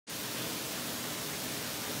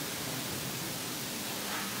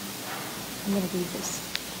I'm going to read this.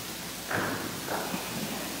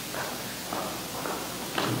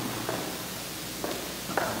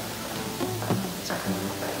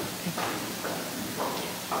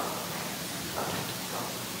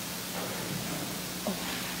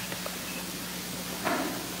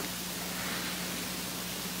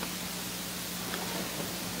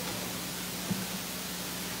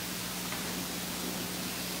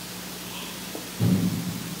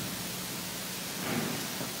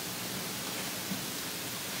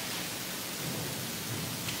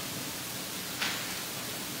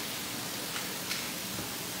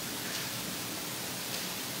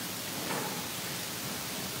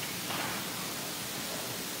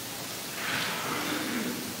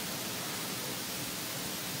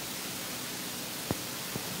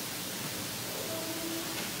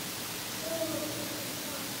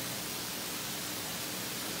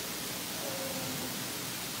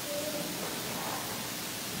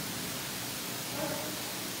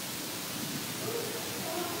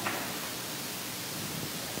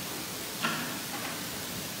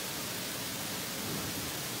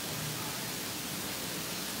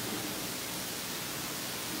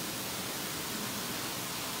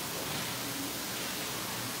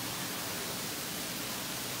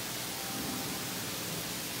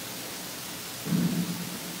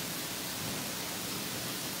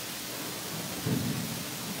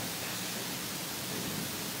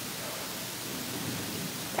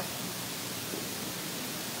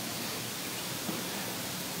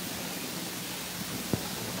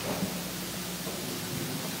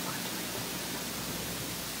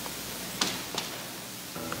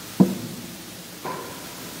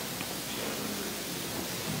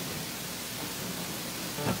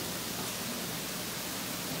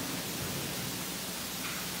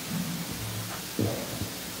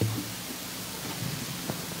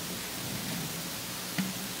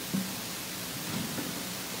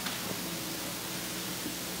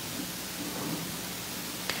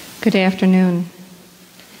 Good afternoon.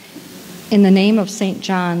 In the name of St.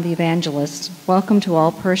 John the Evangelist, welcome to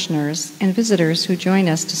all parishioners and visitors who join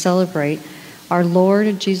us to celebrate our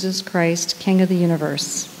Lord Jesus Christ, King of the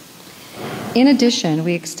universe. In addition,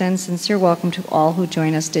 we extend sincere welcome to all who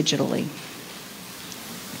join us digitally.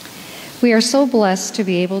 We are so blessed to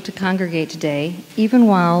be able to congregate today, even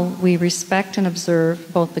while we respect and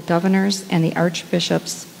observe both the governor's and the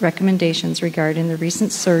Archbishop's recommendations regarding the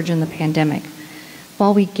recent surge in the pandemic.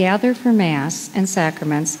 While we gather for Mass and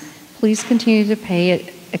sacraments, please continue to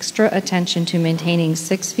pay extra attention to maintaining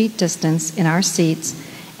 6 feet distance in our seats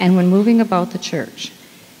and when moving about the church.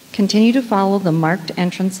 Continue to follow the marked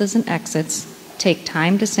entrances and exits, take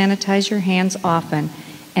time to sanitize your hands often,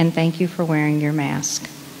 and thank you for wearing your mask.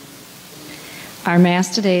 Our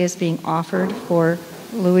Mass today is being offered for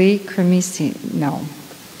Louis Cremicino.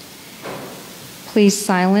 Please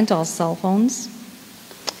silent all cell phones.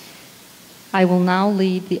 I will now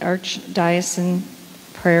lead the Archdiocesan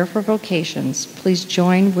prayer for vocations. Please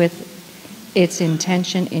join with its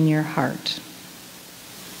intention in your heart.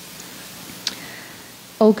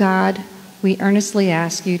 O God, we earnestly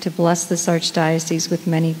ask you to bless this archdiocese with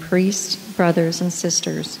many priests, brothers, and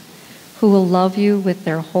sisters who will love you with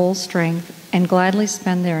their whole strength and gladly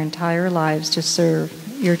spend their entire lives to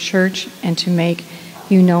serve your church and to make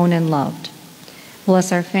you known and loved.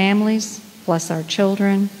 Bless our families, bless our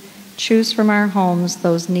children. Choose from our homes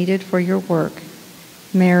those needed for your work.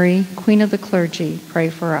 Mary, Queen of the Clergy, pray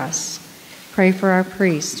for us. Pray for our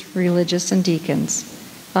priests, religious, and deacons.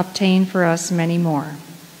 Obtain for us many more.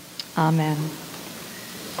 Amen.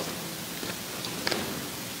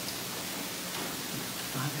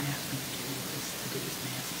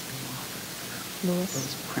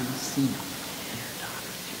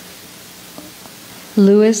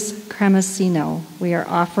 Louis Cremicino. We are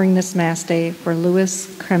offering this Mass day for Louis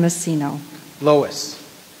Cremicino. Lois.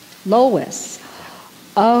 Lois.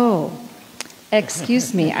 Oh,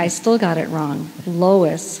 excuse me, I still got it wrong.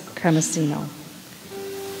 Lois Cremicino.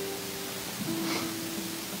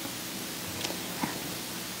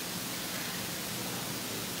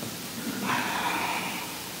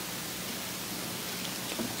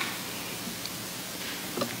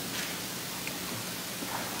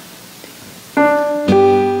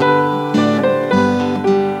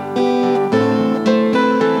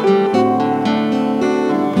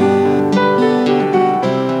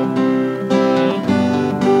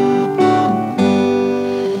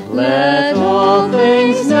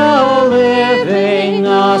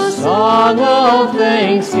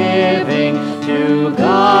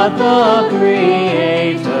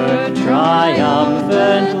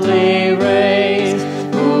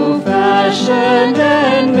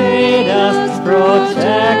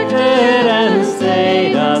 Protected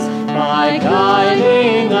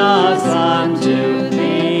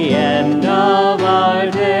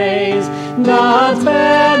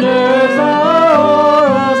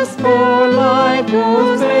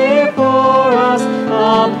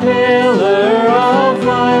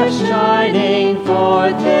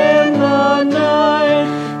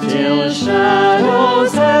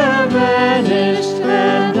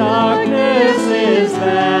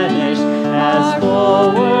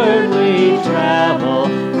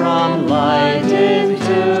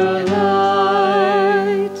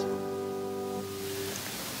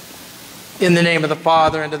the name of the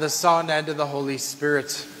Father, and of the Son, and of the Holy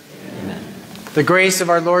Spirit. Amen. The grace of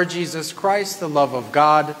our Lord Jesus Christ, the love of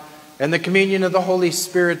God, and the communion of the Holy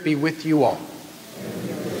Spirit be with you all.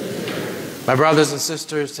 My brothers and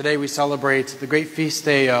sisters, today we celebrate the great feast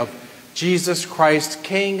day of Jesus Christ,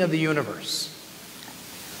 King of the universe.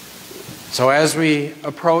 So as we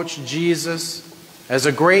approach Jesus as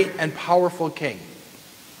a great and powerful King,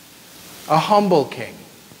 a humble King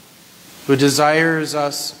who desires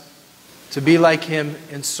us to be like him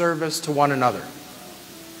in service to one another,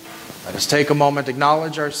 let us take a moment,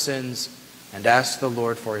 acknowledge our sins, and ask the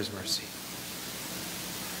Lord for his mercy.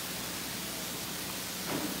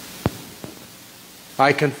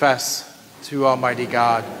 I confess to Almighty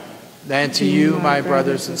God and to you, my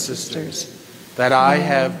brothers and sisters, that I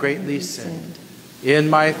have greatly sinned in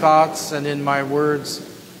my thoughts and in my words,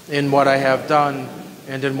 in what I have done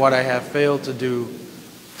and in what I have failed to do,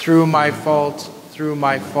 through my fault, through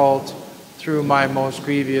my most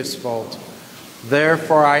grievous fault.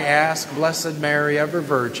 Therefore I ask Blessed Mary, ever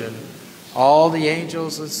Virgin, all the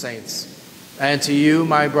angels and saints, and to you,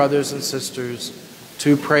 my brothers and sisters,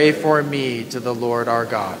 to pray for me to the Lord our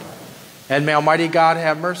God. And may Almighty God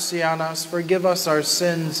have mercy on us, forgive us our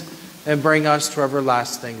sins, and bring us to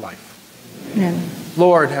everlasting life. Amen.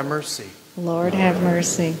 Lord, have mercy. Lord, have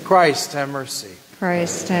mercy. Christ, have mercy.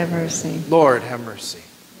 Christ, have mercy. Lord, have mercy.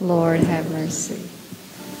 Lord, have mercy.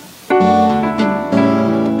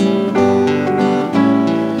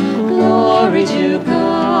 Glory to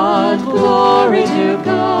God, glory to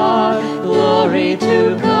God, glory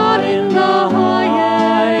to God in the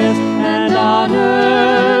highest, and on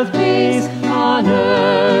earth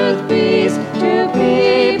peace to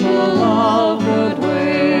people of good will.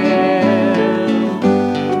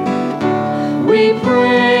 We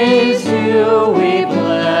praise you, we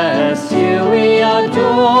bless you, we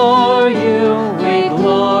adore you, we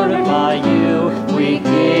glorify you, we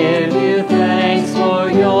give you thanks for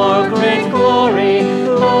your great glory,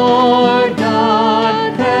 Lord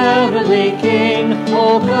God, heavenly King,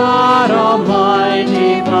 O God,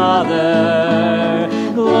 almighty Father.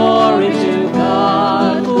 Glory to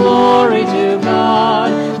God, glory to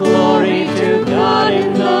God, glory to God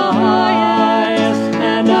in the highest,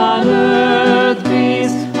 and on earth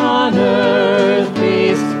peace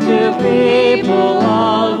to people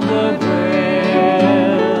of good will.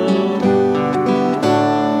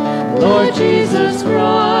 Lord Jesus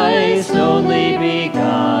Christ, only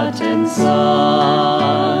begotten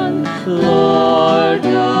Son, Lord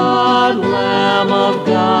God, Lamb of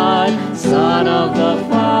God, Son of the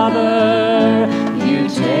Father, you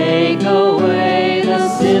take away the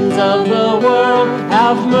sins of the world,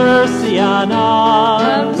 have mercy on us.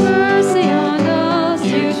 Have mercy on us.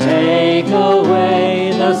 You take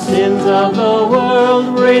away the sins of the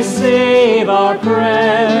world, receive our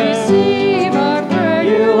prayer. Receive our prayer.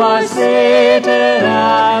 You are seated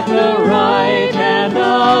at the right hand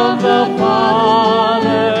of the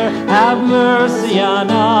Father. Have mercy on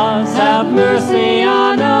us, have mercy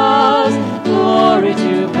on us. Glory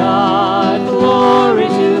to God, glory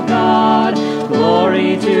to God,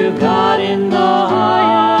 glory to God in the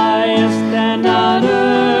highest, and on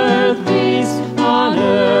earth peace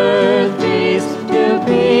to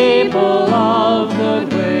people of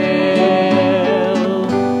good will.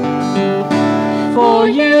 For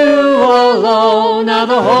you alone are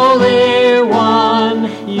the Holy One,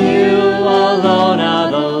 you alone are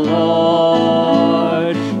the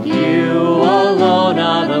Lord, you alone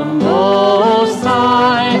are the Most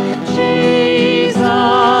High,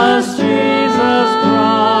 Jesus, Jesus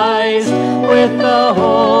Christ, with the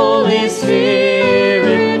Holy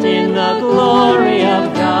Spirit, in the glory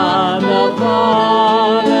of God the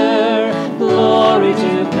Father. Glory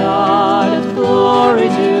to God, glory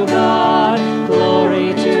to God,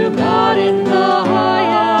 glory to God in the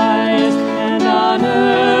highest, and on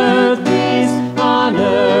earth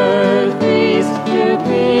peace to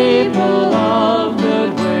people of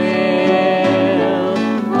good will.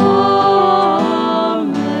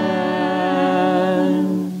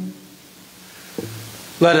 Amen.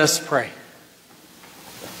 Let us pray.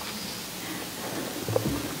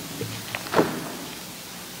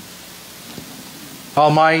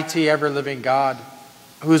 Almighty, ever-living God,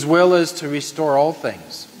 whose will is to restore all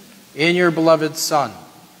things, in your beloved Son,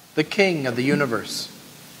 the King of the universe,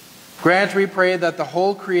 grant, we pray, that the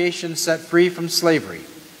whole creation set free from slavery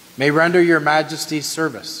may render your majesty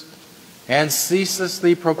service and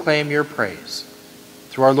ceaselessly proclaim your praise.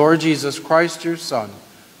 Through our Lord Jesus Christ, your Son,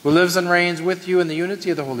 who lives and reigns with you in the unity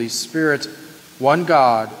of the Holy Spirit, one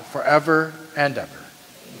God, forever and ever.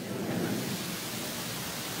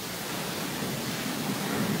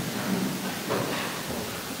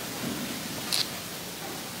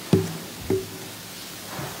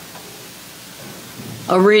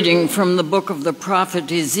 A reading from the book of the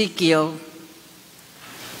prophet Ezekiel.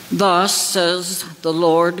 Thus says the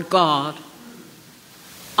Lord God,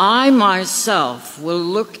 I myself will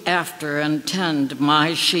look after and tend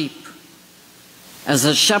my sheep, as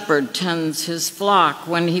a shepherd tends his flock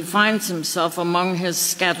when he finds himself among his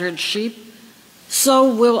scattered sheep,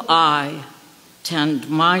 so will I tend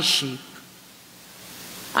my sheep.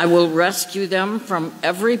 I will rescue them from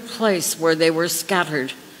every place where they were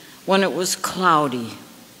scattered when it was cloudy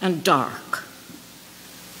and dark.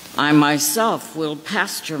 I myself will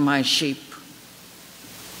pasture my sheep.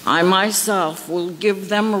 I myself will give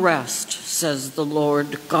them rest, says the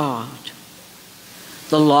Lord God.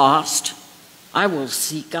 The lost I will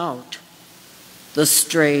seek out. The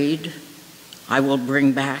strayed I will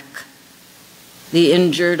bring back. The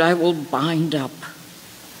injured I will bind up.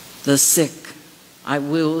 The sick I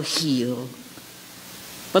will heal.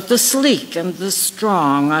 But the sleek and the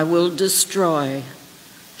strong I will destroy,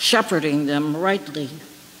 shepherding them rightly.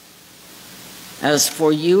 As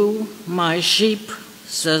for you, my sheep,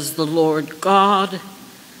 says the Lord God,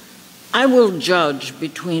 I will judge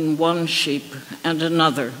between one sheep and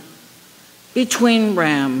another, between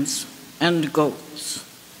rams and goats.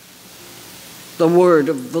 The word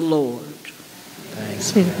of the Lord.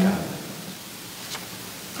 Thanks be to God.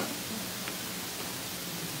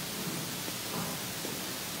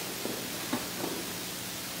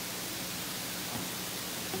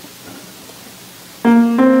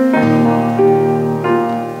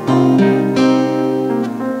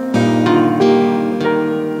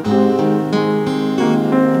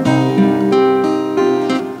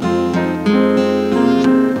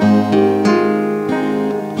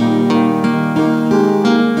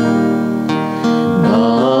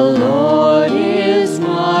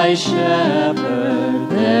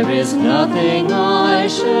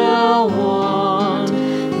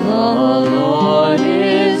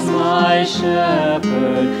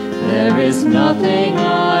 Nothing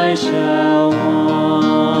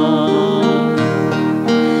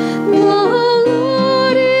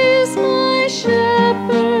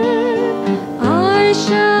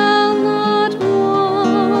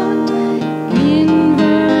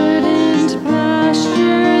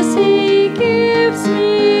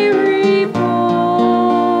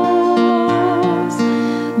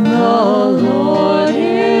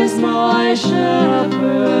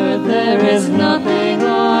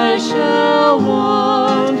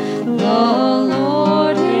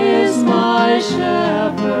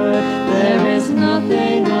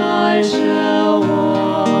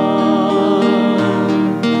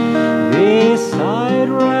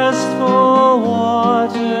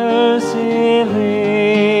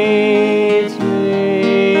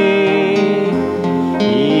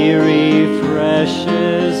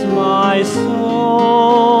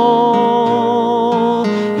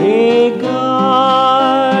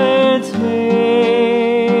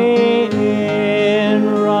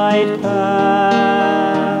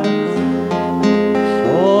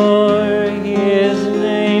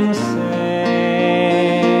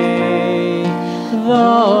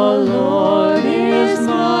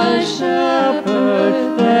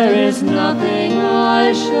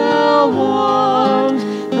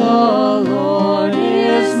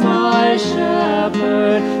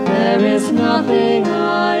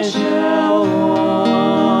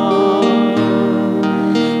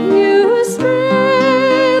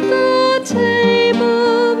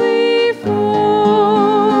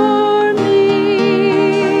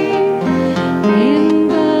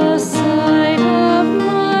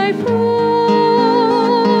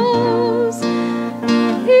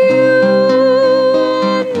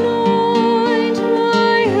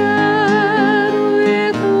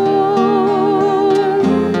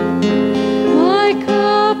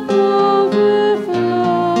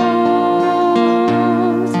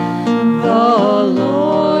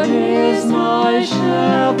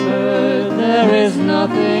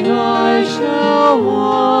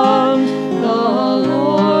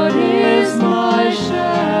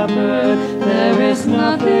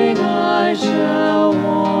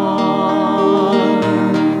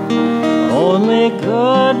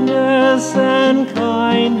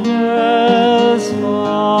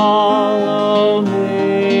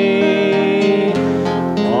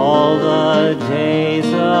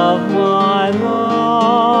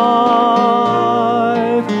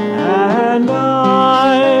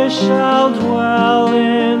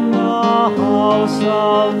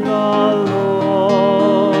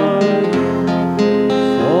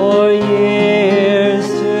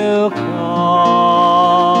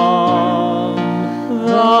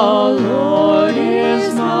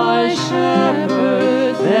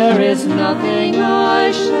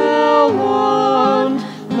I shall want.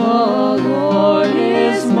 The Lord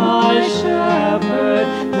is my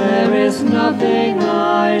shepherd, there is nothing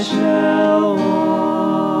I shall want.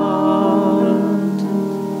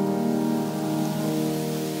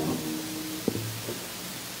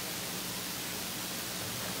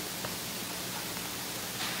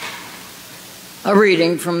 A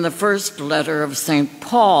reading from the first letter of St.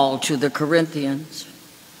 Paul to the Corinthians.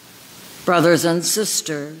 Brothers and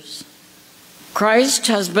sisters, Christ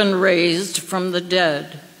has been raised from the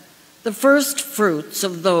dead, the first fruits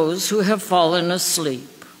of those who have fallen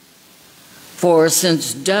asleep. For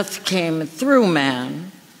since death came through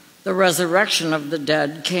man, the resurrection of the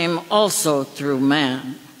dead came also through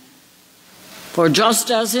man. For just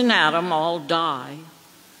as in Adam all die,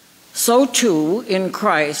 so too in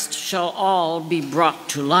Christ shall all be brought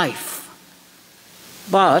to life,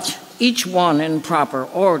 but each one in proper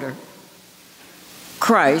order.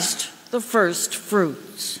 Christ, the first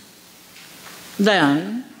fruits.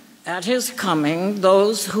 Then, at his coming,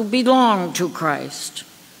 those who belong to Christ.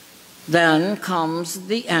 Then comes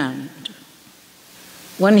the end,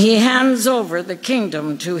 when he hands over the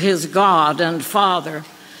kingdom to his God and Father,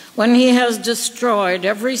 when he has destroyed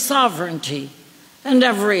every sovereignty and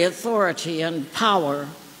every authority and power.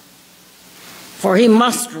 For he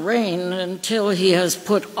must reign until he has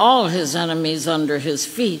put all his enemies under his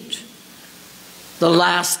feet. The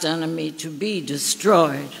last enemy to be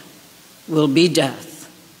destroyed will be death.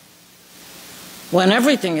 When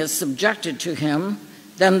everything is subjected to him,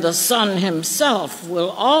 then the Son himself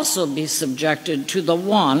will also be subjected to the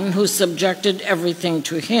one who subjected everything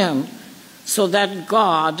to him, so that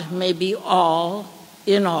God may be all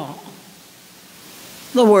in all.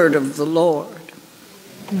 The word of the Lord.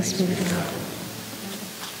 Thanks be to God.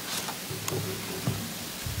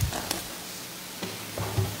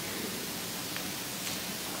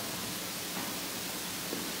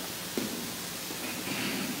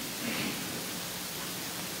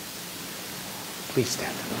 Please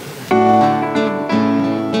stand.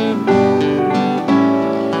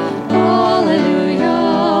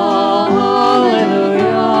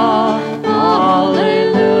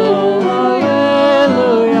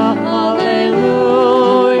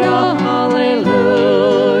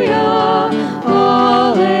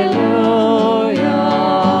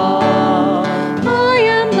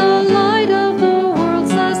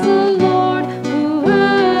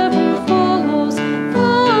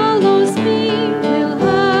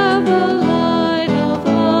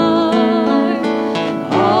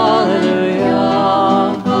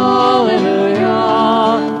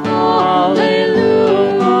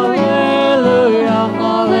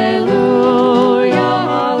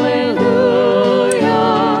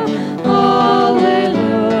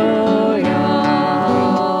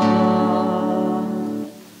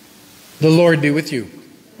 The Lord be with you.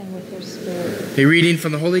 And with your spirit. A reading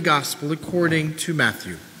from the Holy Gospel according to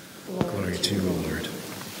Matthew. Glory to you, O Lord.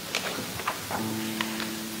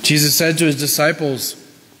 Jesus said to his disciples,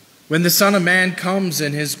 "When the Son of Man comes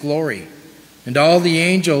in his glory, and all the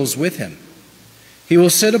angels with him, he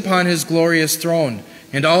will sit upon his glorious throne,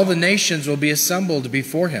 and all the nations will be assembled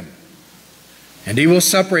before him. And he will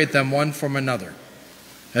separate them one from another,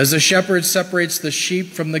 as the shepherd separates the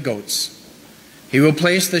sheep from the goats. He will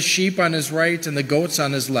place the sheep on his right and the goats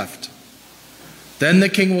on his left. Then the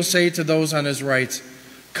king will say to those on his right,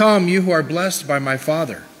 'Come, you who are blessed by my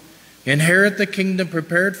Father, inherit the kingdom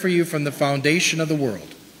prepared for you from the foundation of the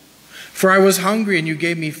world. For I was hungry and you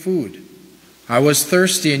gave me food. I was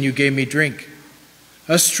thirsty and you gave me drink.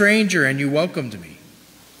 A stranger and you welcomed me.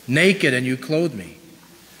 Naked and you clothed me.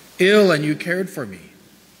 Ill and you cared for me.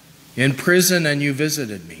 In prison and you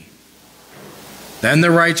visited me.' Then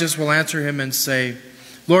the righteous will answer him and say,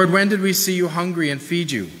 'Lord, when did we see you hungry and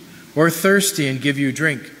feed you, or thirsty and give you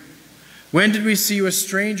drink? When did we see you a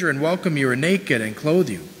stranger and welcome you, or naked and clothe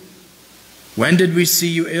you? When did we see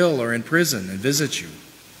you ill or in prison and visit you?'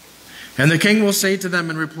 And the king will say to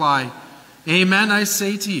them in reply, 'Amen, I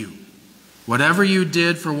say to you, whatever you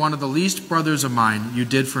did for one of the least brothers of mine, you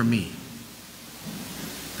did for me.'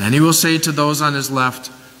 Then he will say to those on his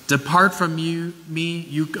left, 'Depart from me,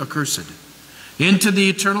 you accursed, into the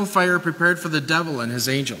eternal fire prepared for the devil and his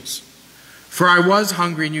angels. For I was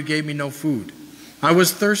hungry and you gave me no food. I was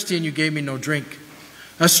thirsty and you gave me no drink.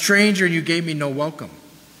 A stranger and you gave me no welcome.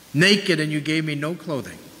 Naked and you gave me no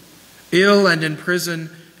clothing. Ill and in prison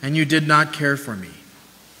and you did not care for me.'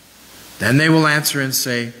 Then they will answer and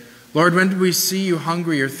say, 'Lord, when did we see you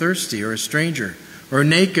hungry or thirsty or a stranger or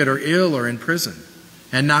naked or ill or in prison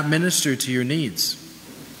and not minister to your needs?'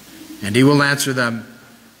 And he will answer them,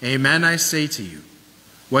 'Amen, I say to you,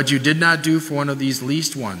 what you did not do for one of these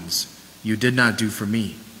least ones, you did not do for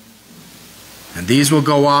me. And these will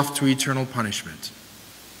go off to eternal punishment,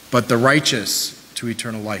 but the righteous to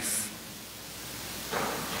eternal life.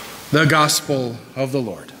 The Gospel of the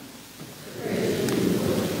Lord.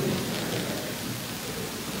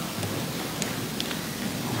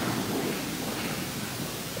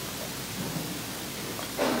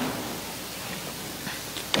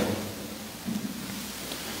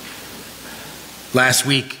 Last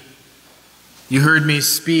week, you heard me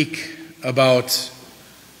speak about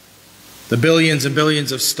the billions and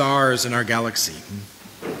billions of stars in our galaxy,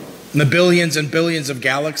 and the billions and billions of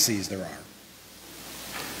galaxies there are,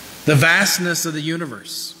 the vastness of the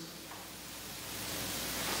universe,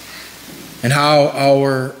 and how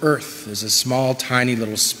our Earth is a small, tiny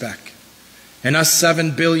little speck, and us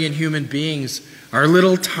 7 billion human beings are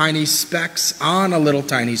little tiny specks on a little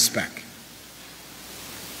tiny speck.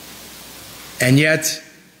 And yet,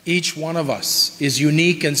 each one of us is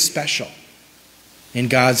unique and special in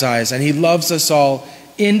God's eyes, and He loves us all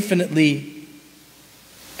infinitely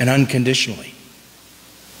and unconditionally.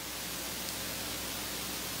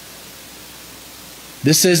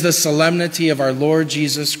 This is the solemnity of our Lord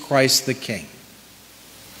Jesus Christ the King.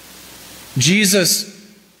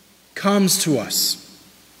 Jesus comes to us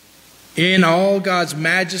in all God's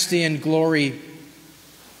majesty and glory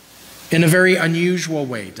in a very unusual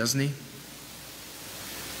way, doesn't He?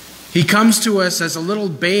 He comes to us as a little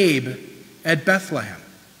babe at Bethlehem,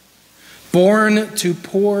 born to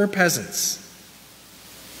poor peasants,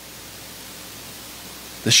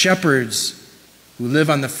 the shepherds who live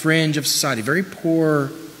on the fringe of society, very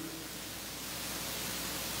poor.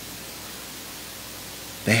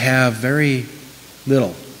 They have very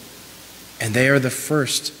little, and they are the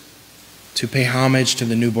first to pay homage to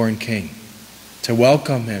the newborn King, to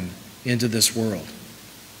welcome Him into this world.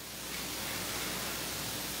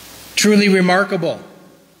 Truly remarkable.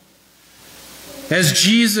 As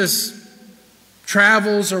Jesus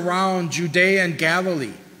travels around Judea and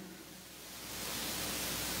Galilee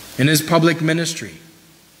in His public ministry,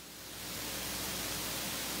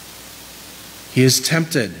 He is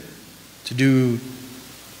tempted to do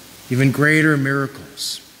even greater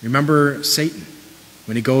miracles. Remember Satan,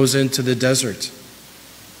 when he goes into the desert,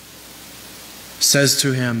 says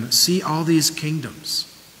to him, "See all these kingdoms.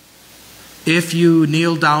 If you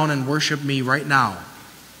kneel down and worship me right now,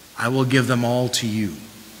 I will give them all to you."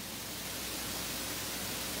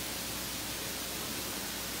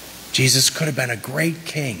 Jesus could have been a great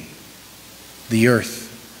king, the earth.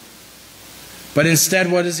 But instead,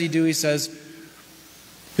 what does He do? He says,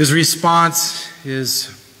 His response is,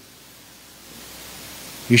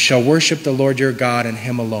 "You shall worship the Lord your God and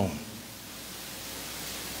Him alone."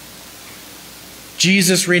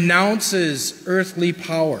 Jesus renounces earthly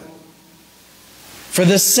power for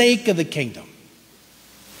the sake of the kingdom.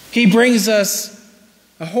 He brings us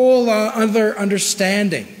a whole other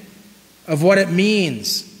understanding of what it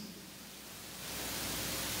means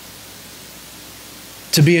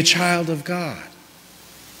to be a child of God.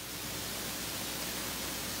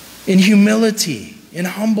 In humility, in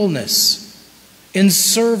humbleness, in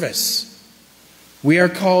service, we are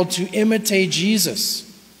called to imitate Jesus.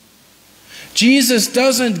 Jesus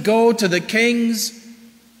doesn't go to the kings.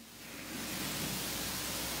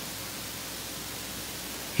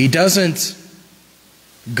 He doesn't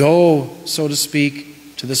go, so to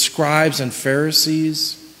speak, to the scribes and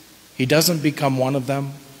Pharisees. He doesn't become one of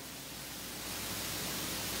them.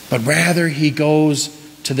 But rather, He goes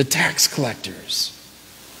to the tax collectors,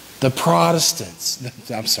 the Protestants.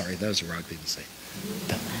 I'm sorry, that was the wrong thing to say.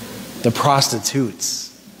 The prostitutes.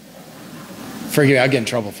 Forgive me, I'll get in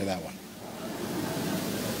trouble for that one.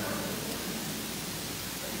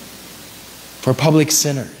 For public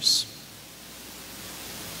sinners.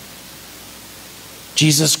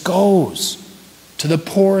 Jesus goes to the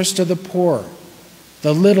poorest of the poor,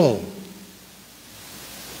 the little,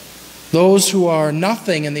 those who are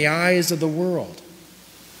nothing in the eyes of the world.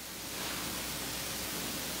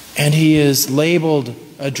 And He is labeled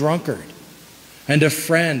a drunkard and a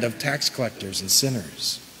friend of tax collectors and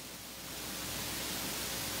sinners.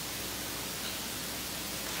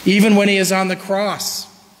 Even when He is on the cross,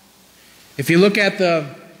 if you look at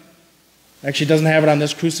actually it doesn't have it on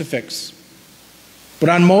this crucifix, but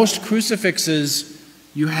on most crucifixes,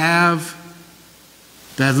 you have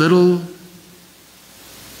that little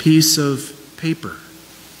piece of paper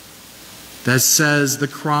that says the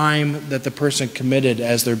crime that the person committed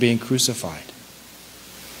as they're being crucified.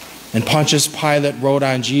 And Pontius Pilate wrote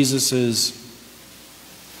on Jesus as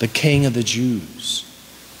the King of the Jews.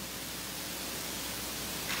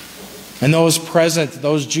 And those present,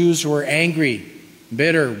 those Jews who were angry,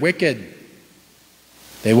 bitter, wicked,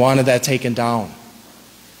 They wanted that taken down.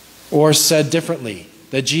 Or said differently,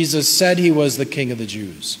 that Jesus said he was the King of the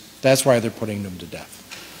Jews. That's why they're putting him to death.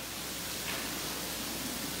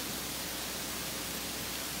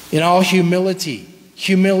 In all humility,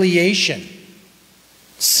 humiliation,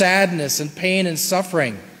 sadness and pain and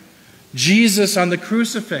suffering, Jesus on the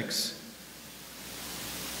crucifix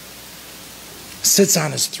sits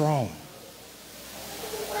on his throne.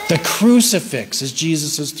 The crucifix is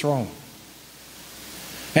Jesus' throne.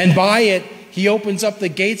 And by it, he opens up the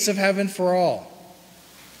gates of heaven for all.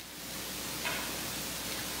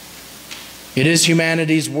 It is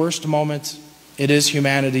humanity's worst moment. It is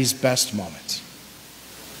humanity's best moment.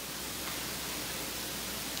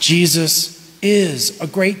 Jesus is a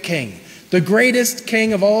great king, the greatest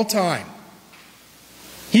king of all time.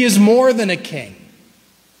 He is more than a king.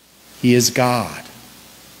 He is God.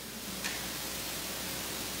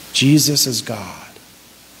 Jesus is God.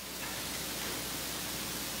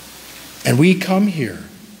 And we come here,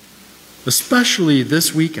 especially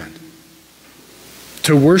this weekend,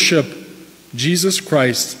 to worship Jesus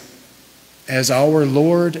Christ as our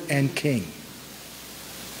Lord and King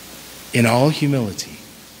in all humility.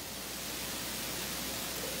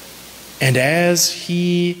 And as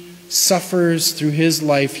he suffers through his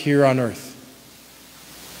life here on earth,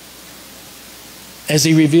 as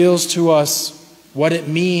he reveals to us what it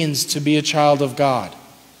means to be a child of God,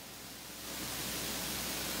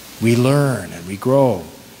 we learn and we grow.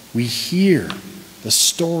 We hear the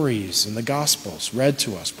stories in the Gospels read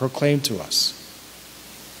to us, proclaimed to us.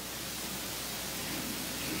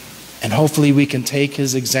 And hopefully we can take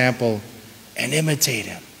his example and imitate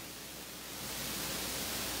him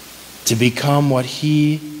to become what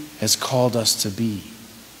he has called us to be.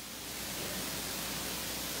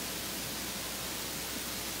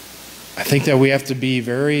 I think that we have to be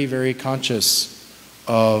very, very conscious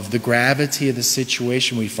of the gravity of the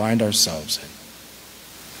situation we find ourselves in.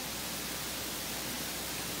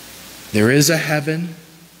 There is a heaven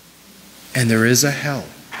and there is a hell.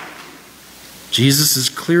 Jesus is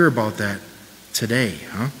clear about that today,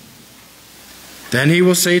 Then he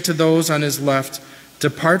will say to those on his left,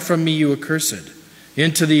 "Depart from me, you accursed,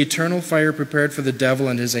 into the eternal fire prepared for the devil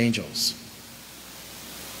and his angels."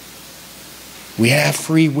 We have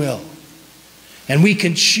free will, and we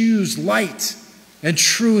can choose light and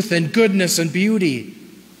truth and goodness and beauty.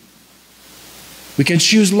 We can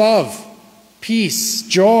choose love, peace,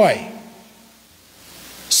 joy,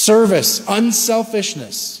 service,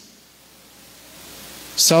 unselfishness,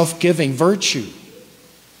 self-giving, virtue,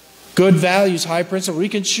 good values, high principles. We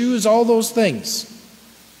can choose all those things.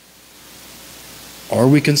 Or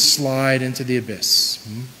we can slide into the abyss,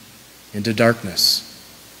 into darkness,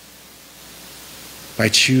 by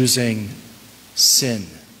choosing sin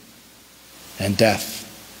and death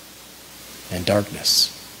and darkness.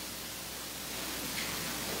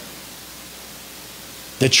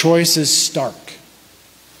 The choice is stark,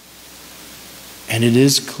 and it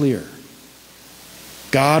is clear.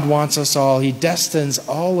 God wants us all. He destines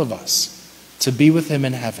all of us to be with him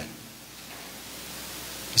in heaven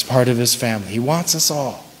as part of his family. He wants us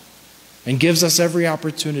all and gives us every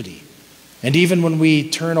opportunity. And even when we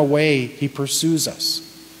turn away, he pursues us.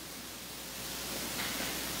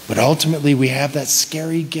 But ultimately, we have that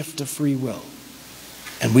scary gift of free will.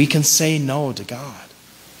 And we can say no to God.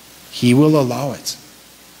 He will allow it.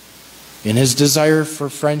 In his desire for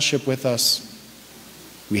friendship with us,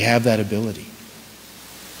 we have that ability.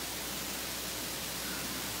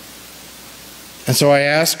 And so I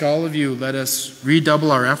ask all of you, let us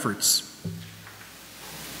redouble our efforts.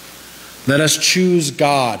 Let us choose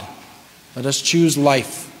God. Let us choose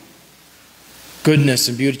life, goodness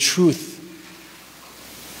and beauty, truth.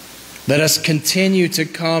 Let us continue to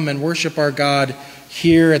come and worship our God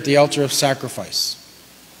here at the altar of sacrifice.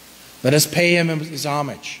 Let us pay him his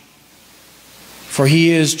homage, for he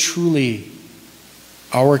is truly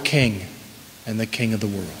our King and the King of the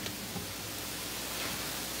world.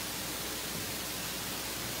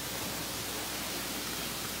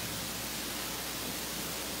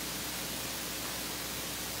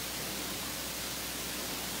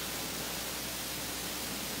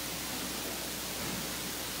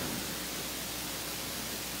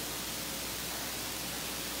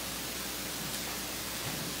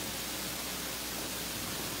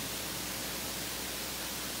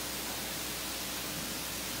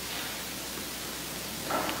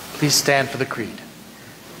 Please stand for the creed.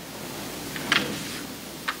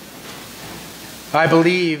 I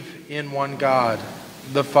believe in one God,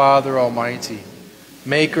 the Father Almighty,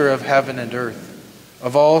 maker of heaven and earth,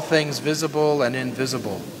 of all things visible and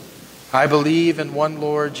invisible. I believe in one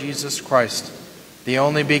Lord Jesus Christ, the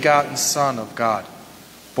only begotten Son of God,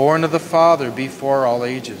 born of the Father before all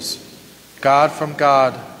ages, God from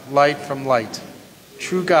God, light from light,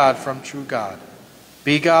 true God from true God,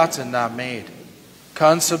 begotten, not made,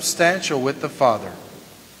 consubstantial with the Father.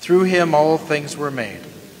 Through him all things were made.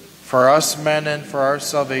 For us men and for our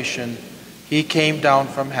salvation, he came down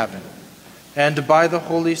from heaven, and by the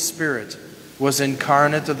Holy Spirit was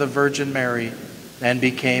incarnate of the Virgin Mary and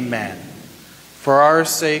became man. For our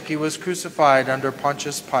sake he was crucified under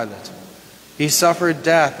Pontius Pilate. He suffered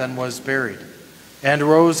death and was buried, and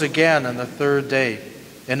rose again on the third day,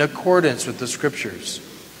 in accordance with the Scriptures.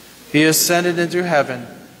 He ascended into heaven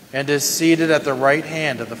and is seated at the right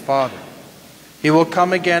hand of the Father. He will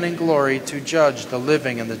come again in glory to judge the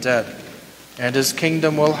living and the dead, and his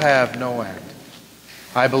kingdom will have no end.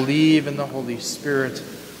 I believe in the Holy Spirit,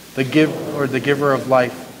 the giver of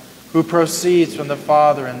life, who proceeds from the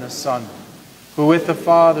Father and the Son, who with the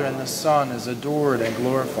Father and the Son is adored and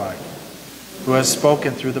glorified, who has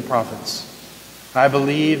spoken through the prophets. I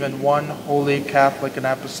believe in one holy Catholic and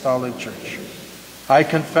Apostolic Church. I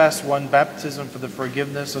confess one baptism for the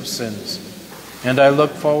forgiveness of sins, and I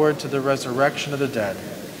look forward to the resurrection of the dead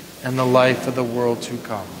and the life of the world to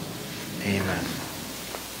come. Amen.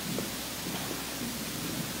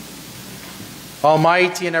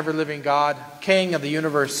 Almighty and ever-living God, King of the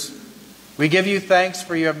universe, we give you thanks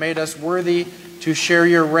for you have made us worthy to share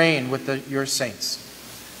your reign with your saints.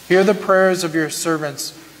 Hear the prayers of your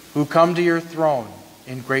servants who come to your throne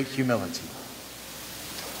in great humility.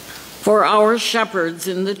 For our shepherds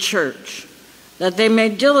in the church, that they may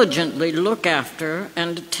diligently look after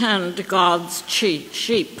and tend God's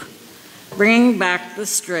sheep, bringing back the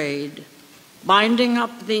strayed, binding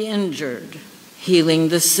up the injured, healing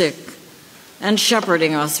the sick, and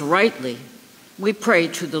shepherding us rightly, we pray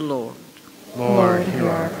to the Lord. Lord, hear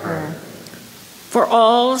our prayer. For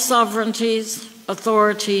all sovereignties,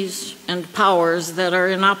 authorities, and powers that are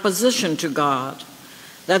in opposition to God,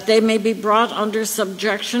 that they may be brought under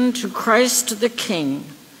subjection to Christ the King,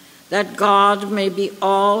 that God may be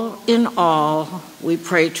all in all, we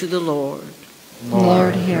pray to the Lord.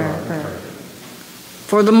 Lord, hear our prayer.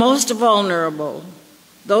 For the most vulnerable,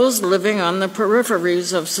 those living on the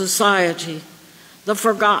peripheries of society, the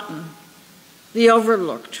forgotten, the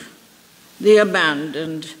overlooked, the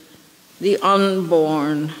abandoned, the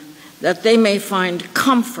unborn, that they may find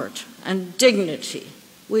comfort and dignity,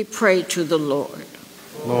 we pray to the Lord.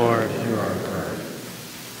 Lord, hear our prayer.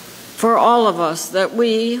 For all of us, that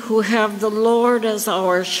we who have the Lord as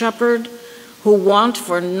our shepherd, who want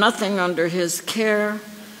for nothing under his care,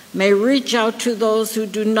 may reach out to those who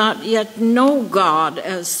do not yet know God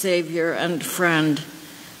as Savior and friend,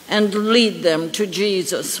 and lead them to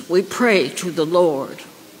Jesus, we pray to the Lord.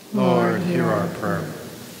 Lord, hear our prayer.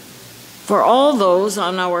 For all those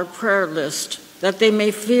on our prayer list, that they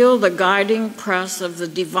may feel the guiding press of the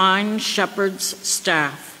divine shepherd's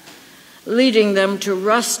staff, leading them to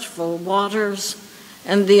restful waters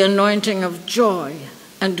and the anointing of joy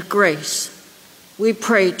and grace, we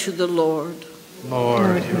pray to the Lord.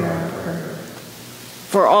 Lord, hear our prayer.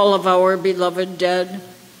 For all of our beloved dead,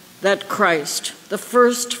 that Christ, the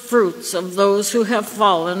first fruits of those who have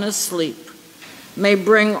fallen asleep, may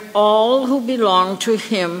bring all who belong to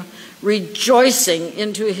him rejoicing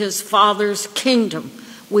into his Father's kingdom,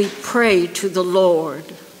 we pray to the Lord.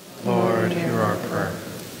 Lord, hear our prayer.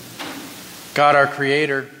 God, our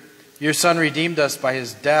Creator, your Son redeemed us by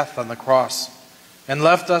his death on the cross and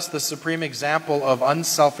left us the supreme example of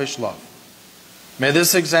unselfish love. May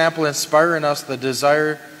this example inspire in us the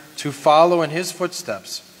desire to follow in his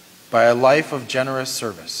footsteps by a life of generous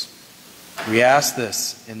service. We ask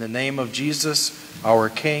this in the name of Jesus, our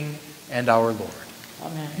King and our Lord.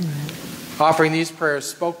 Amen. Offering these prayers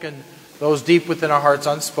spoken, those deep within our hearts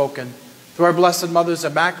unspoken, through our Blessed Mother's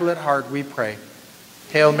Immaculate Heart we pray.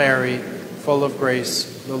 Hail Mary, full of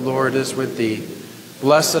grace, the Lord is with thee.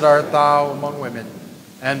 Blessed art thou among women,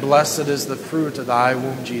 and blessed is the fruit of thy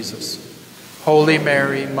womb, Jesus. Holy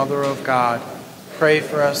Mary, Mother of God, pray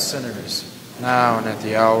for us sinners, now and at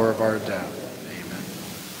the hour of our death.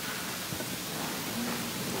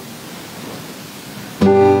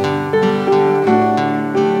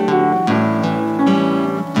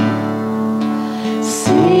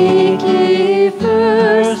 Seek ye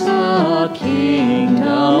first the kingdom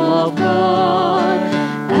of God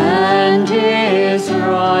and his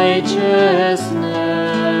righteousness,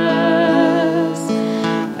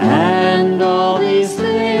 and all these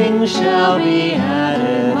things shall be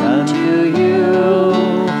added unto you.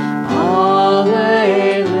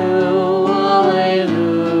 Alleluia,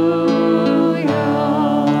 alleluia.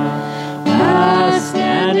 Ask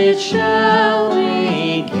and it shall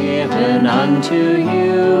be given unto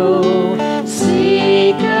you. See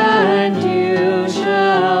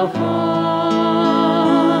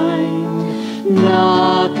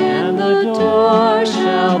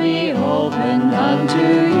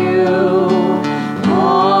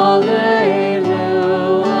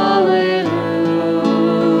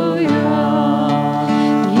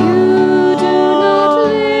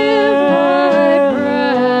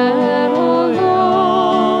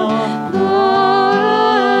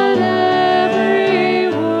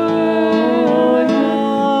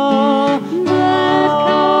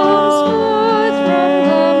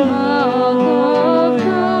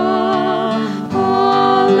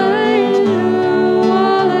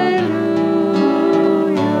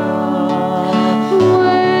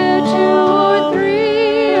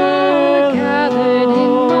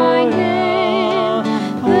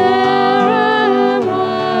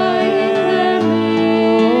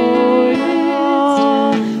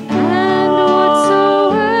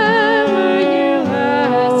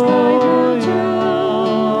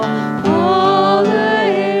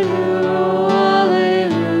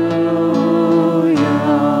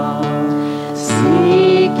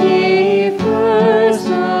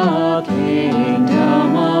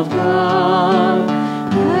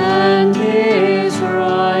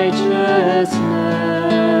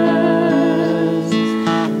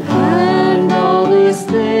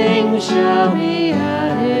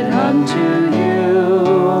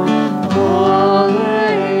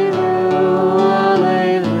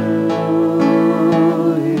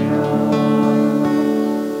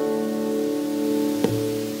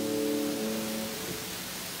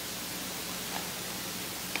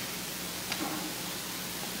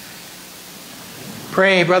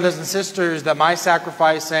Pray, brothers and sisters, that my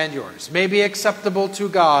sacrifice and yours may be acceptable to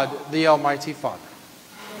God, the Almighty Father.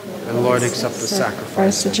 May the Lord accept the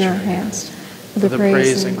sacrifice at your hands for the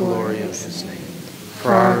praise and glory of his name,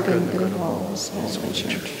 for our good and the good of all his holy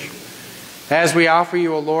church. As we offer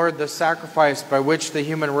you, O Lord, the sacrifice by which the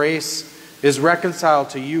human race is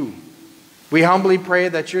reconciled to you, we humbly pray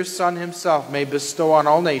that your Son himself may bestow on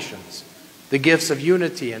all nations the gifts of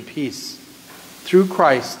unity and peace, through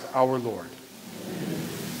Christ our Lord.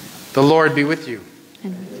 The Lord be with you.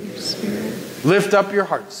 And with your spirit. Lift up your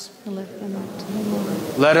hearts. Lift them up to the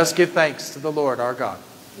Lord. Let us give thanks to the Lord our God.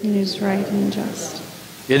 It is right and just.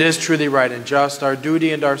 It is truly right and just, our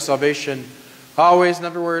duty and our salvation, always and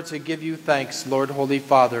everywhere to give you thanks, Lord, Holy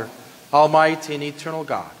Father, Almighty and eternal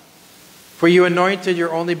God. For you anointed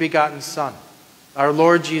your only begotten Son, our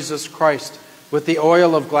Lord Jesus Christ, with the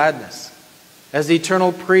oil of gladness, as the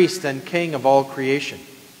eternal priest and king of all creation,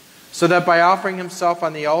 so that by offering himself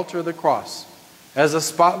on the altar of the cross as a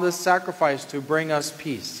spotless sacrifice to bring us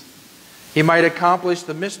peace, he might accomplish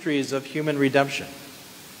the mysteries of human redemption,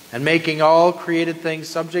 and making all created things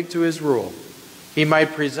subject to his rule, he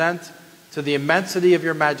might present to the immensity of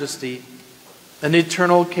your majesty an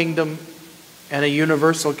eternal kingdom and a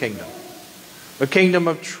universal kingdom, a kingdom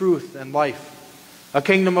of truth and life, a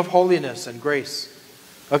kingdom of holiness and grace,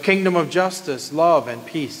 a kingdom of justice, love, and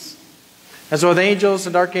peace. And so with angels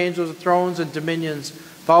and archangels, thrones and dominions,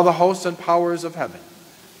 with all the hosts and powers of heaven,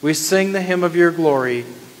 we sing the hymn of your glory,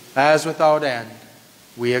 as without end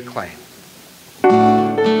we acclaim.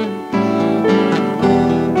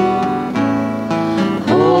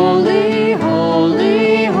 Holy,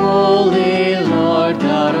 holy, holy, Lord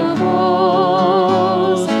God of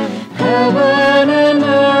hosts, heaven and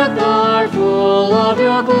earth are full of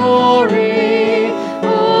your glory.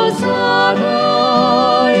 Hosanna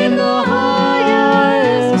in the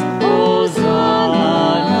highest,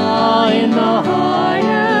 Hosanna in the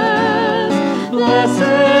highest. Blessed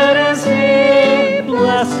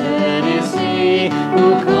is he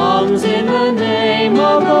who comes in the name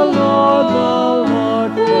of the Lord, the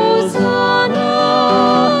Lord. Hosanna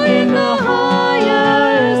in the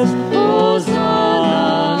highest,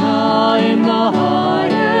 Hosanna in the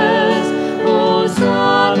highest,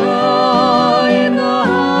 Hosanna in the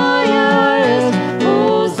highest,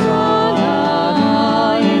 Hosanna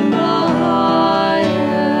in the highest.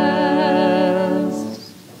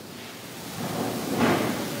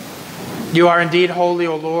 You are indeed holy,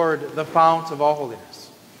 O Lord, the fount of all holiness.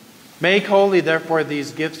 Make holy, therefore,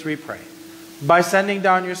 these gifts, we pray, by sending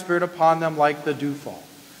down your Spirit upon them like the dewfall,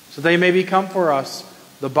 so they may become for us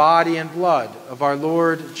the body and blood of our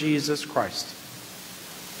Lord Jesus Christ.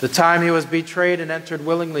 The time he was betrayed and entered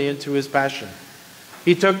willingly into his passion,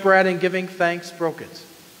 he took bread and giving thanks broke it,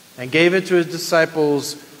 and gave it to his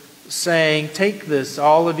disciples, saying, "Take this,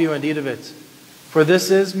 all of you, and eat of it, for this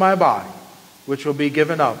is my body, which will be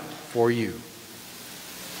given up for you."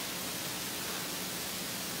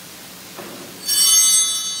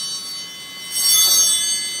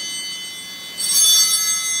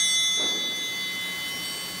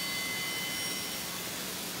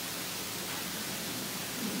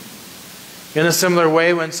 In a similar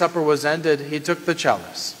way, when supper was ended, he took the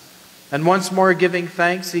chalice, and once more giving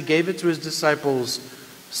thanks, he gave it to his disciples,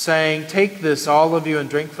 saying, "Take this, all of you, and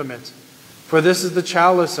drink from it, for this is the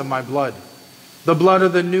chalice of my blood, the blood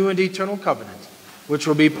of the new and eternal covenant, which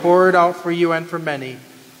will be poured out for you and for many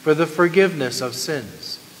for the forgiveness of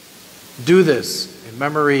sins. Do this in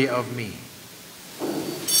memory of me."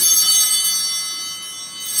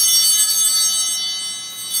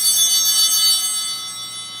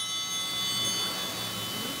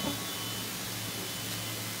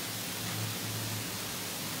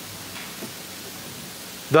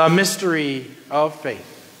 The mystery of faith.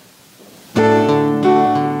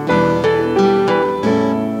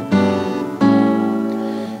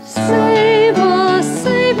 Save us,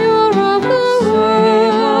 Savior of the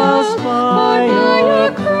world, by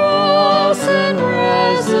your cross and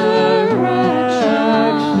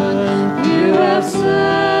resurrection, you have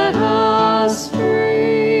set us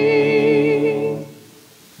free.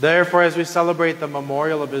 Therefore, as we celebrate the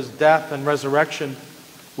memorial of his death and resurrection,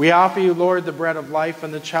 we offer you, Lord, the bread of life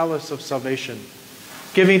and the chalice of salvation,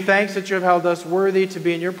 giving thanks that you have held us worthy to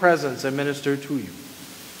be in your presence and minister to you.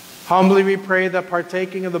 Humbly we pray that,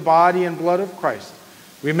 partaking of the body and blood of Christ,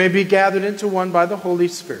 we may be gathered into one by the Holy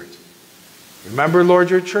Spirit. Remember, Lord,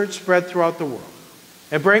 your church spread throughout the world,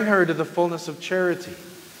 and bring her to the fullness of charity,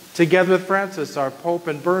 together with Francis, our Pope,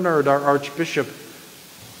 and Bernard, our Archbishop,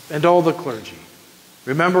 and all the clergy.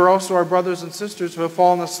 Remember also our brothers and sisters who have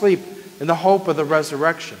fallen asleep in the hope of the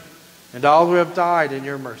resurrection, and all who have died in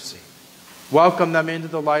your mercy. Welcome them into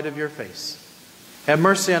the light of your face. Have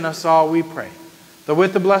mercy on us all, we pray, that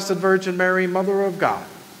with the Blessed Virgin Mary, Mother of God,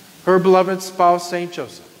 her beloved spouse, Saint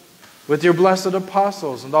Joseph, with your blessed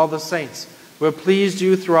apostles and all the saints who have pleased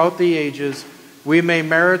you throughout the ages, we may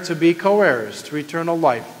merit to be co-heirs to eternal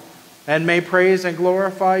life, and may praise and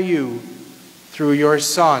glorify you through your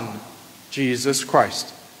Son, Jesus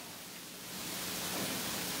Christ.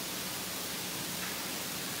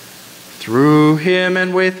 Through him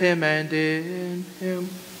and with him and in him,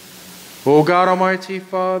 O God, Almighty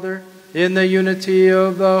Father, in the unity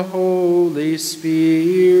of the Holy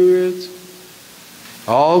Spirit,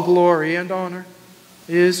 all glory and honor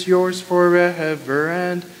is yours forever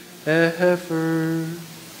and ever.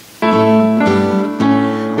 Amen,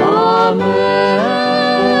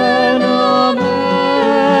 amen,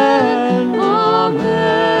 amen,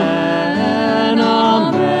 amen, amen, amen,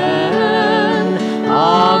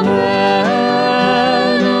 amen.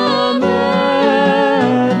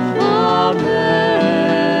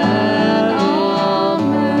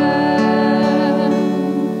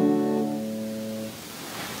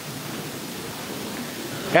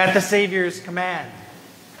 At the Savior's command,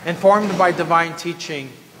 informed by divine teaching,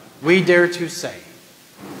 we dare to say,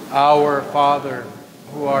 Our Father,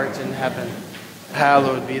 who art in heaven,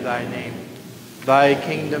 hallowed be thy name. Thy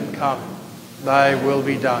kingdom come, thy will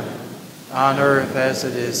be done, on earth as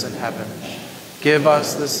it is in heaven. Give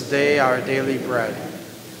us this day our daily bread,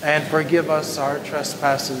 and forgive us our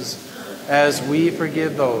trespasses, as we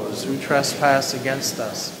forgive those who trespass against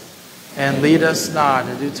us. And lead us not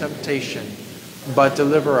into temptation, but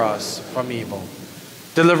deliver us from evil.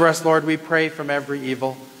 Deliver us, Lord, we pray, from every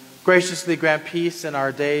evil. Graciously grant peace in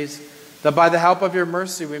our days, that by the help of your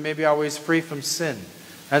mercy we may be always free from sin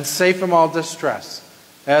and safe from all distress,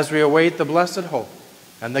 as we await the blessed hope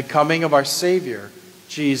and the coming of our Savior,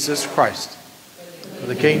 Jesus Christ. For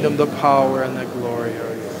the kingdom, the power, and the glory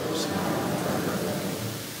are yours.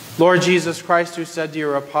 Lord Jesus Christ, who said to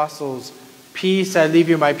your apostles, Peace I leave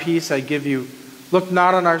you, my peace I give you, look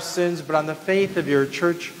not on our sins, but on the faith of your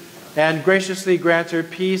church, and graciously grant her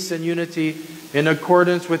peace and unity in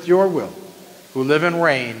accordance with your will, who live and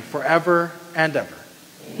reign forever and ever.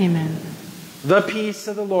 Amen. The peace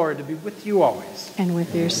of the Lord to be with you always. And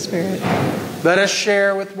with your spirit. Let us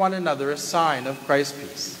share with one another a sign of Christ's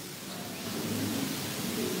peace.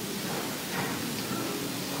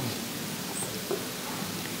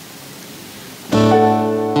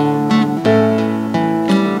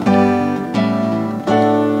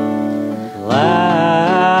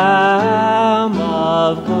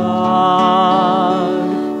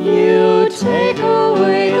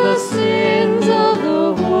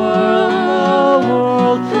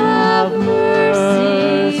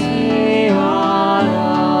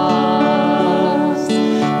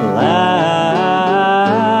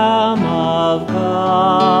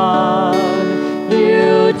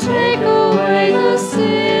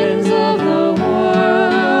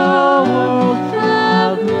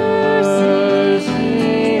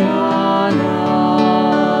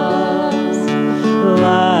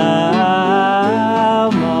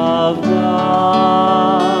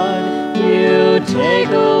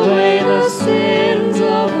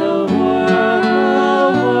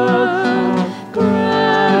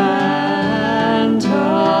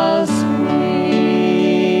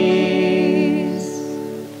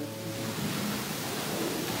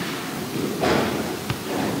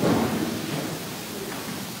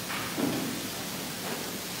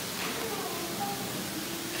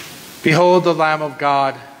 Behold the Lamb of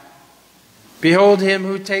God. Behold him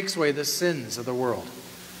who takes away the sins of the world.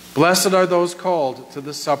 Blessed are those called to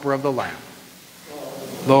the supper of the Lamb.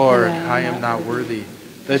 Lord, I am not worthy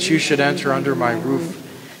that you should enter under my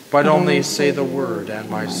roof, but only say the word, and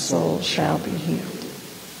my soul shall be healed.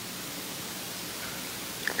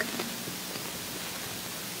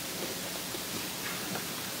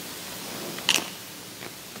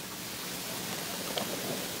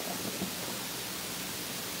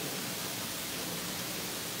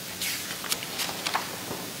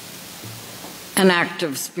 An act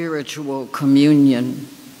of spiritual communion.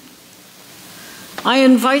 I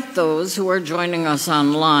invite those who are joining us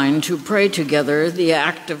online to pray together the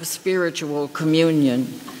act of spiritual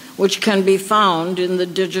communion, which can be found in the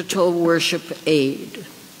digital worship aid.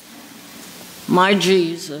 My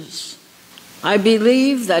Jesus, I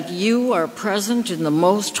believe that you are present in the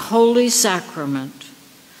most holy sacrament.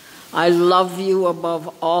 I love you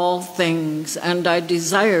above all things, and I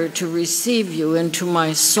desire to receive you into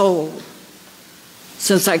my soul.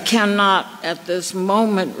 Since I cannot at this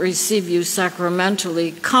moment receive you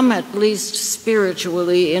sacramentally, come at least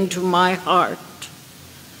spiritually into my heart.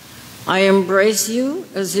 I embrace you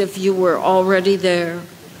as if you were already there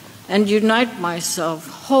and unite myself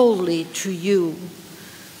wholly to you.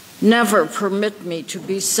 Never permit me to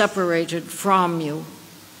be separated from you.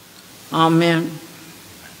 Amen.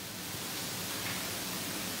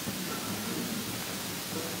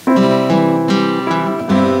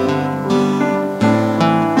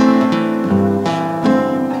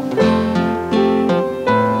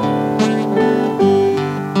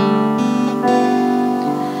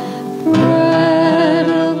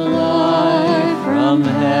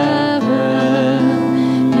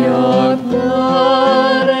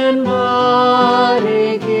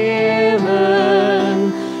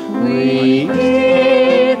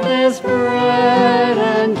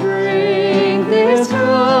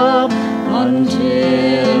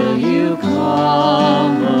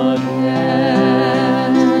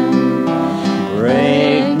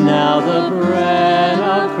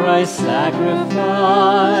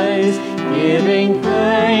 Sacrifice, giving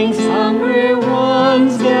thanks, hungry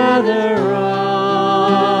ones gather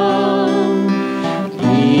round.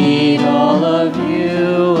 Eat all of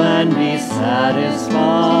you and be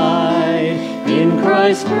satisfied. In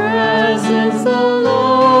Christ's presence the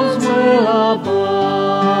loaves will abound.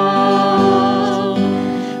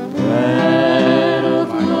 Bread of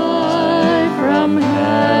life from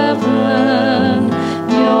heaven,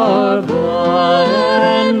 your blood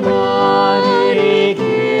and body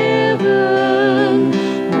given,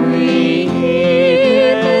 we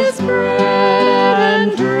eat this bread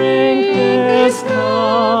and drink this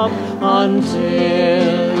cup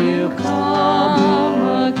until you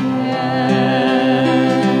come again.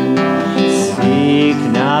 Seek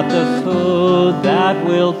not the food that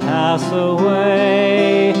will pass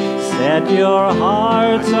away, set your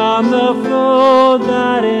hearts on the food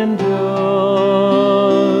that endures.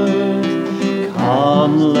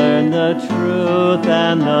 Come learn the truth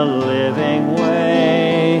and the living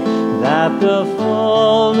way, that the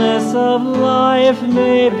fullness of life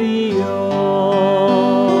may be yours.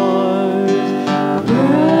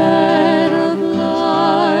 Bread of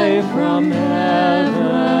life from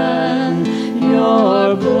heaven,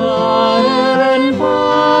 your blood and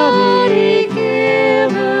body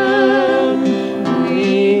given,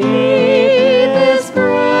 we eat this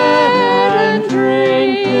bread and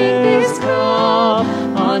drink this cup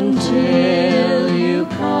until you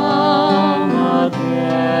come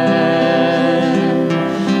again.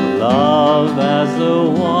 Love as the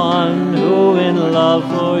one who in love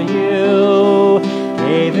for you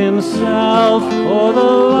gave himself for the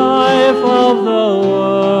life of the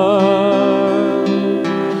world.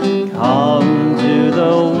 Come to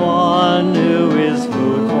the one who is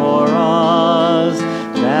food for us,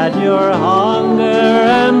 that your hunger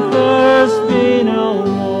and thirst be no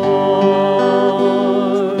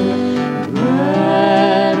more.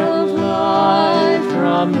 Bread of life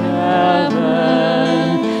from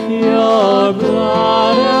heaven, your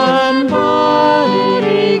blood and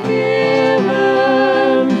body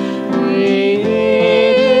given, we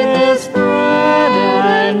eat this bread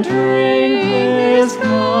and drink this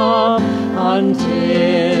cup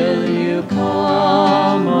until you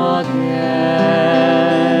come again.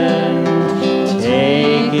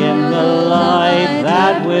 Take in the light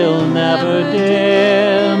that will never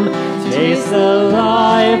dim, taste the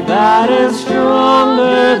life that is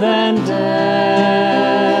stronger than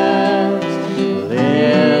death.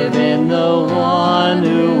 Live in the one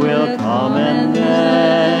who will come and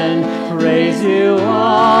then raise you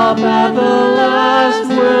up at the last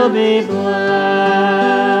will be blessed.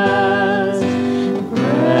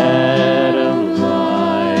 Bread of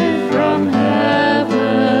life from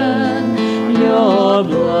heaven, your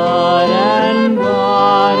blood and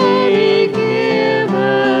body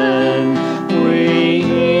given, we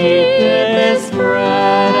eat this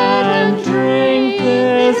bread and drink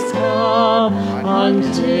this cup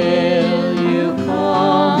until you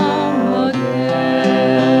come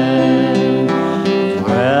again.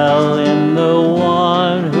 Dwell in the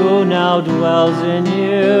one who now dwells in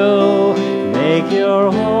you, make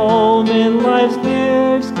your home in life's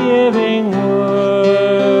gifts-giving word.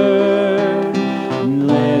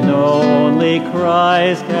 Only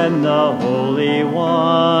Christ can the Holy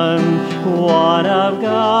One of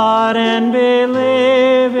God, and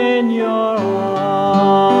believe in your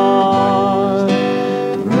heart.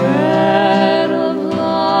 Bread of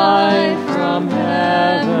life from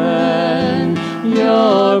heaven,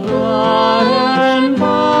 your blood and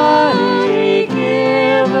body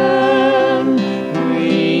given, we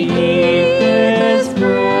eat this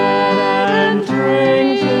bread and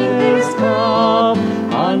drink this cup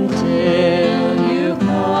until you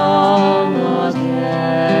come again.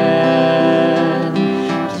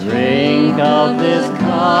 Drink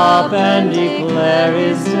cup and declare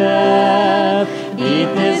his death.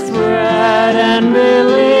 Eat this bread and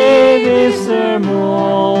believe his sermon.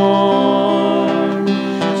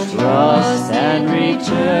 Trust and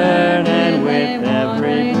return, and with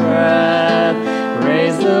every breath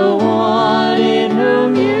praise the one in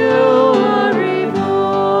whom you are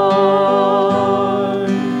reborn.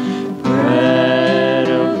 Bread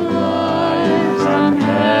of life from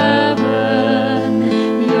heaven,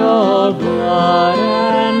 your blood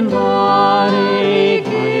and body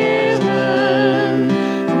given.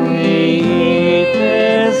 We eat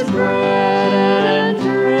this bread and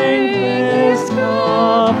drink this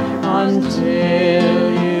cup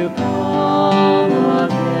until you come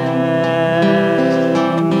again.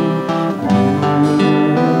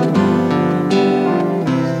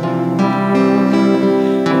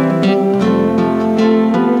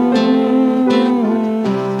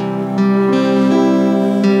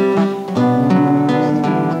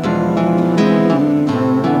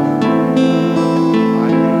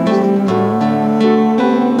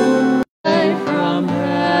 From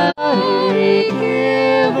heaven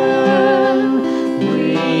given, we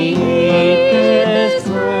eat this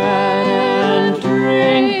bread and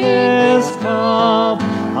drink this cup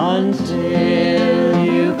until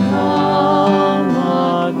you come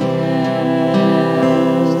again.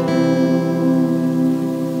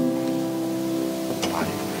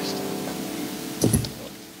 Body of Christ. The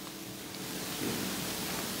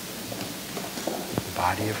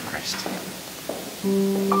body of Christ.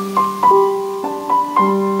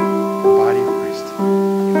 The body of Christ.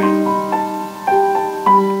 Amen.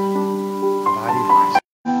 The body of Christ.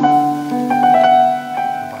 The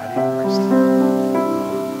body of Christ.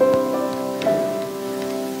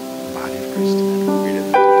 The body of Christ. Read it.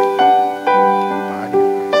 The body of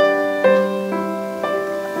Christ.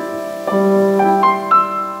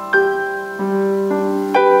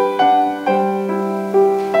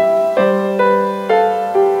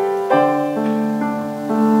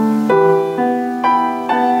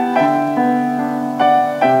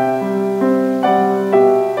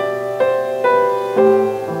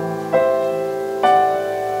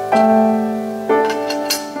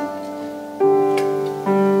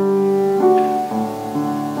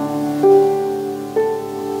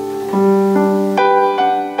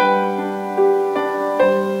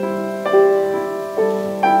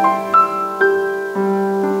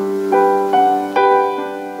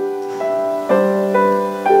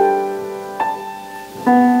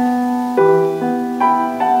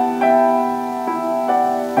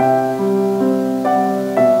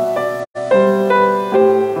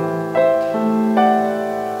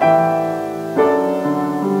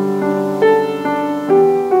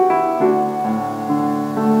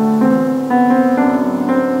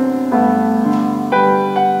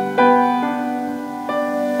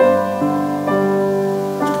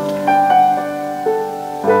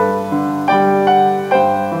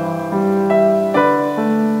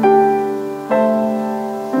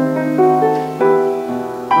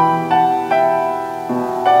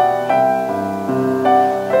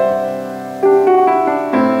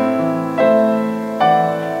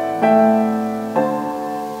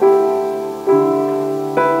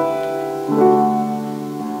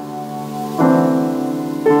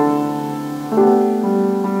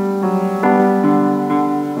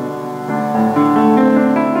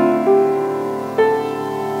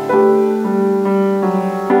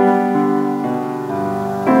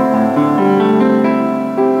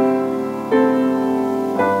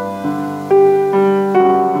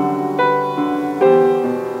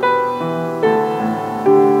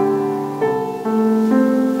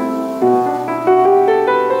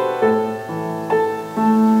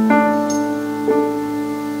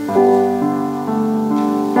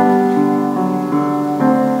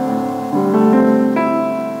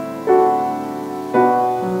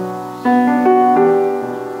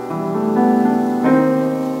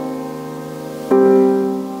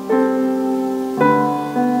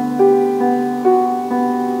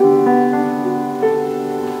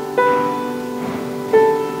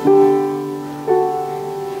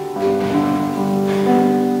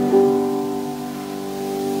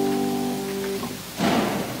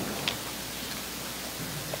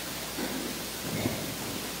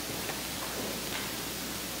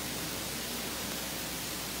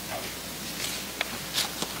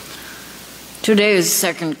 Today's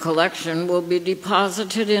second collection will be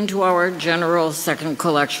deposited into our general second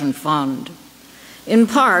collection fund. In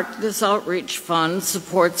part, this outreach fund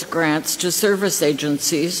supports grants to service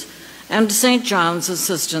agencies and St. John's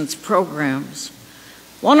assistance programs.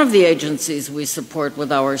 One of the agencies we support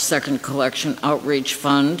with our second collection outreach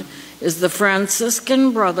fund is the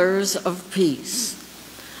Franciscan Brothers of Peace.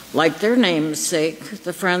 Like their namesake,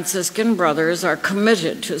 the Franciscan Brothers are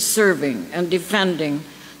committed to serving and defending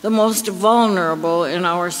the most vulnerable in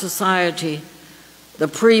our society, the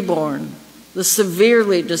preborn, the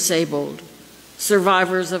severely disabled,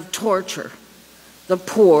 survivors of torture, the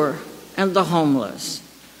poor, and the homeless.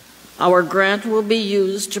 Our grant will be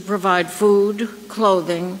used to provide food,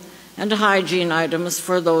 clothing, and hygiene items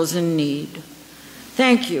for those in need.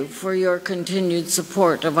 Thank you for your continued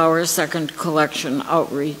support of our second collection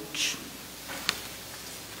outreach.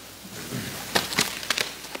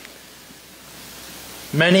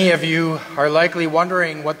 Many of you are likely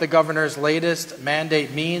wondering what the governor's latest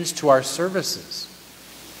mandate means to our services.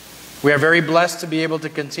 We are very blessed to be able to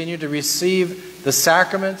continue to receive the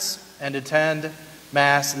sacraments and attend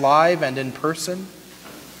Mass live and in person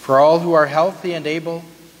for all who are healthy and able,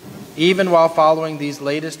 even while following these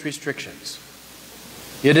latest restrictions.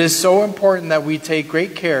 It is so important that we take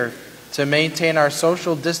great care to maintain our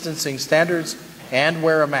social distancing standards and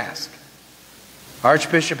wear a mask.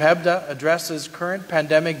 Archbishop Hebda addresses current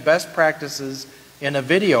pandemic best practices in a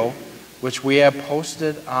video which we have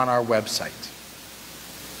posted on our website.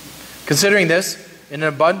 Considering this, in an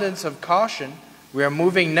abundance of caution, we are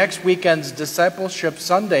moving next weekend's Discipleship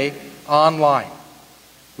Sunday online.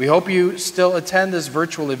 We hope you still attend this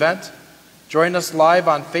virtual event. Join us live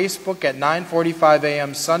on Facebook at 9:45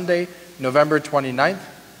 a.m. Sunday, November 29th.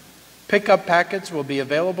 Pickup packets will be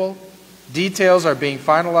available. Details are being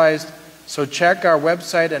finalized, so check our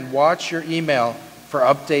website and watch your email for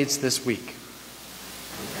updates this week.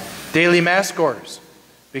 Daily Mass goers,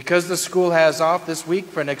 because the school has off this week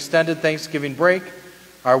for an extended Thanksgiving break,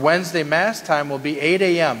 our Wednesday Mass time will be 8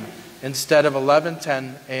 a.m. instead of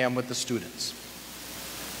 11:10 a.m. with the students.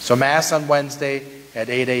 So Mass on Wednesday at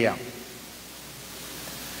 8 a.m.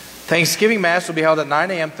 Thanksgiving Mass will be held at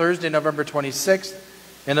 9 a.m. Thursday, November 26th.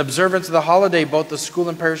 In observance of the holiday, both the school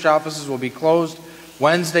and parish offices will be closed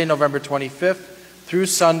Wednesday, November 25th through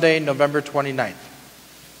Sunday, November 29th.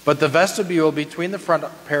 But the vestibule between the front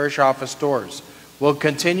parish office doors will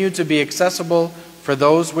continue to be accessible for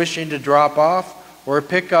those wishing to drop off or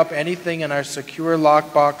pick up anything in our secure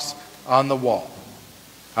lockbox on the wall.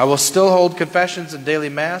 I will still hold confessions and daily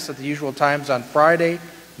Mass at the usual times on Friday,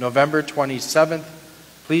 November 27th.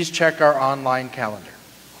 Please check our online calendar.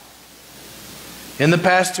 In the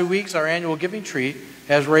past 2 weeks, our annual giving tree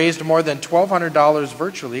has raised more than $1,200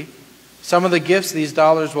 virtually. Some of the gifts these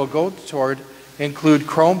dollars will go toward include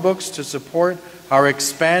Chromebooks to support our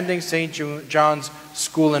expanding St. John's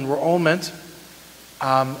School enrollment.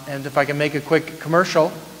 And if I can make a quick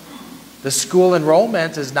commercial, the school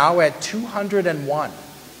enrollment is now at 201.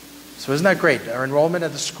 So isn't that great? Our enrollment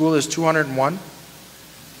at the school is 201.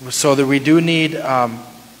 So that we do need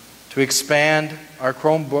to expand our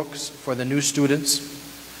Chromebooks for the new students.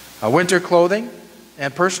 Winter clothing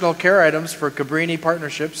and personal care items for Cabrini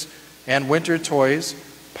partnerships and winter toys,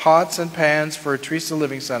 pots and pans for Teresa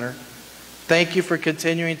Living Center. Thank you for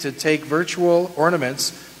continuing to take virtual ornaments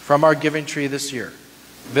from our giving tree this year.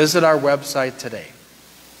 Visit our website today.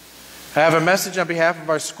 I have a message on behalf of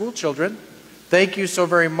our school children. Thank you so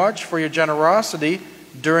very much for your generosity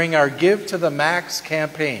during our Give to the Max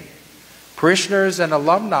campaign. Parishioners and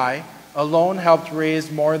alumni alone helped raise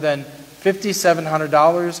more than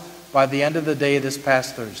 $5,700 by the end of the day this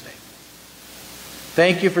past Thursday.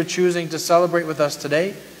 Thank you for choosing to celebrate with us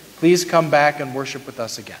today. Please come back and worship with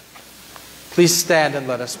us again. Please stand and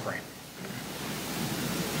let us pray.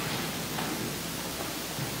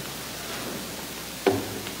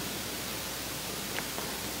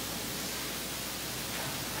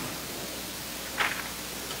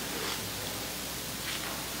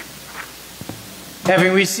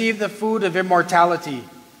 Having received the food of immortality,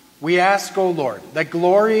 we ask, O Lord, that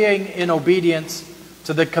glorying in obedience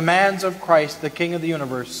to the commands of Christ, the King of the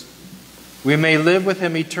universe, we may live with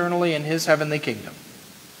him eternally in his heavenly kingdom,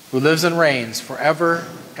 who lives and reigns forever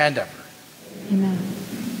and ever. Amen.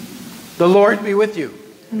 The Lord be with you.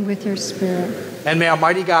 And with your spirit. And may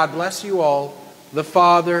Almighty God bless you all, the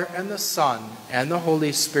Father and the Son and the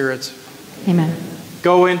Holy Spirit. Amen.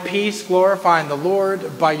 Go in peace, glorifying the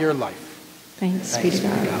Lord by your life. Thanks be to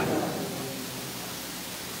God.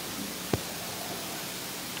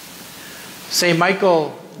 Saint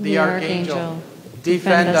Michael, the Archangel,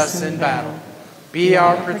 defend us in battle. Be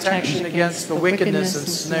our protection against the wickedness and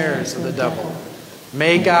snares of the devil.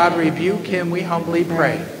 May God rebuke him, we humbly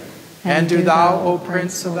pray. And do thou, O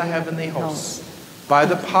Prince of the heavenly hosts, by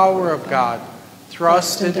the power of God,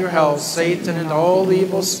 thrust into hell Satan and all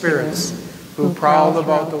evil spirits who prowl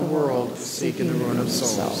about the world seeking the ruin of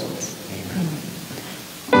souls. Amen.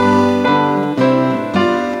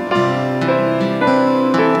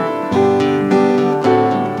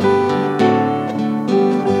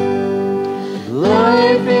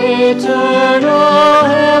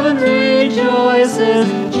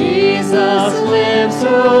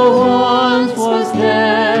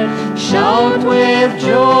 Shout with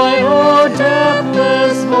joy, O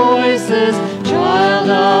deathless voices, child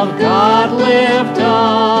of God, lift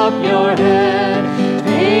up your head.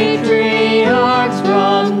 Patriarchs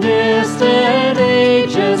from distant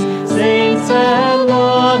ages, saints and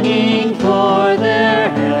longing for their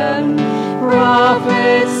heaven,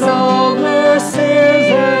 prophets,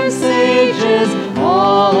 overseers, and sages,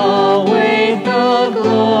 all await the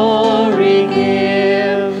glory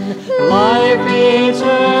given. Life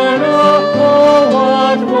eternal, oh,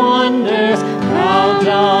 what wonders, crowned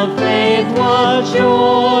of faith, what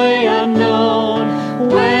joy unknown,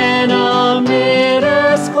 when amid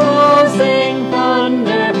earth's closing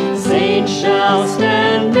thunder, saints shall stand